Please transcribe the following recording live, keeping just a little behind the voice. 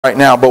right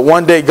now, but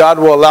one day God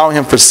will allow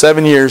him for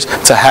 7 years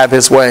to have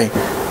his way.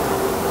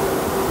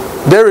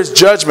 There is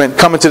judgment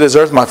coming to this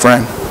earth, my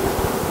friend.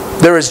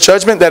 There is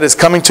judgment that is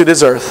coming to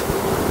this earth.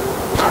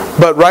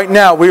 But right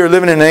now, we are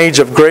living in an age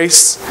of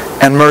grace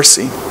and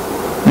mercy.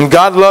 And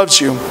God loves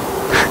you.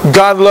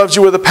 God loves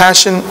you with a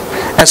passion.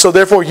 And so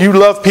therefore, you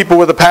love people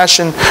with a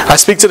passion. I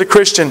speak to the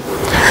Christian.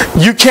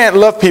 You can't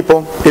love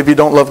people if you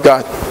don't love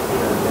God.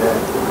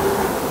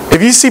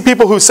 If you see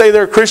people who say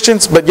they're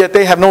Christians, but yet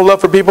they have no love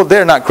for people,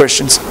 they're not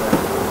Christians.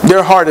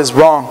 Their heart is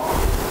wrong.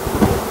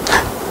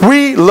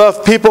 We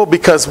love people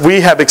because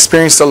we have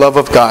experienced the love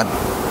of God.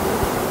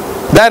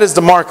 That is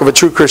the mark of a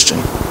true Christian.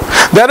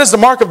 That is the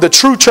mark of the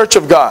true church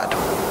of God.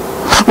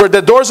 Where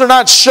the doors are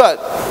not shut,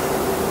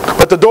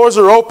 but the doors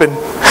are open.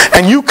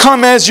 And you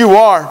come as you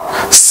are.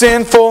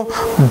 Sinful,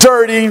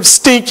 dirty,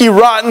 stinky,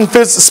 rotten,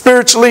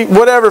 spiritually,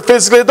 whatever,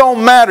 physically, it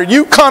don't matter.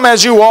 You come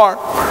as you are.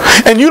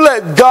 And you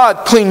let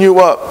God clean you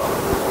up.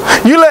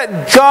 You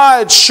let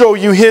God show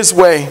you His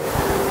way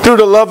through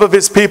the love of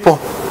His people.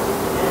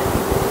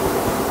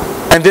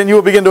 And then you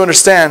will begin to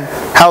understand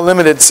how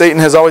limited Satan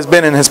has always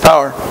been in his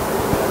power.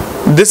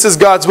 This is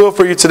God's will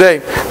for you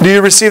today. Do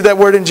you receive that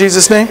word in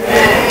Jesus' name?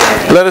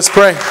 Let us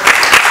pray.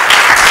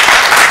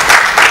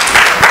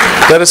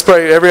 Let us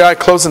pray. Every eye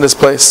closed in this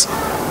place.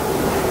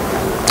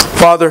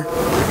 Father,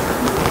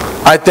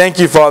 I thank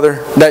you,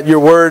 Father, that your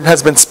word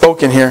has been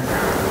spoken here.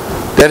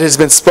 That has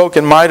been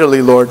spoken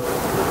mightily, Lord.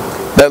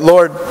 That,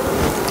 Lord,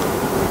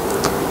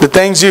 the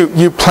things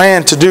you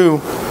plan to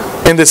do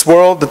in this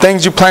world, the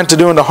things you plan to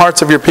do in the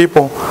hearts of your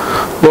people,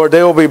 Lord,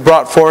 they will be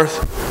brought forth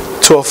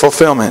to a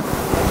fulfillment.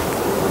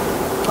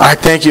 I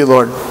thank you,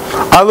 Lord.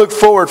 I look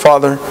forward,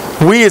 Father,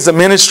 we as a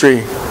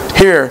ministry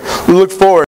here, we look forward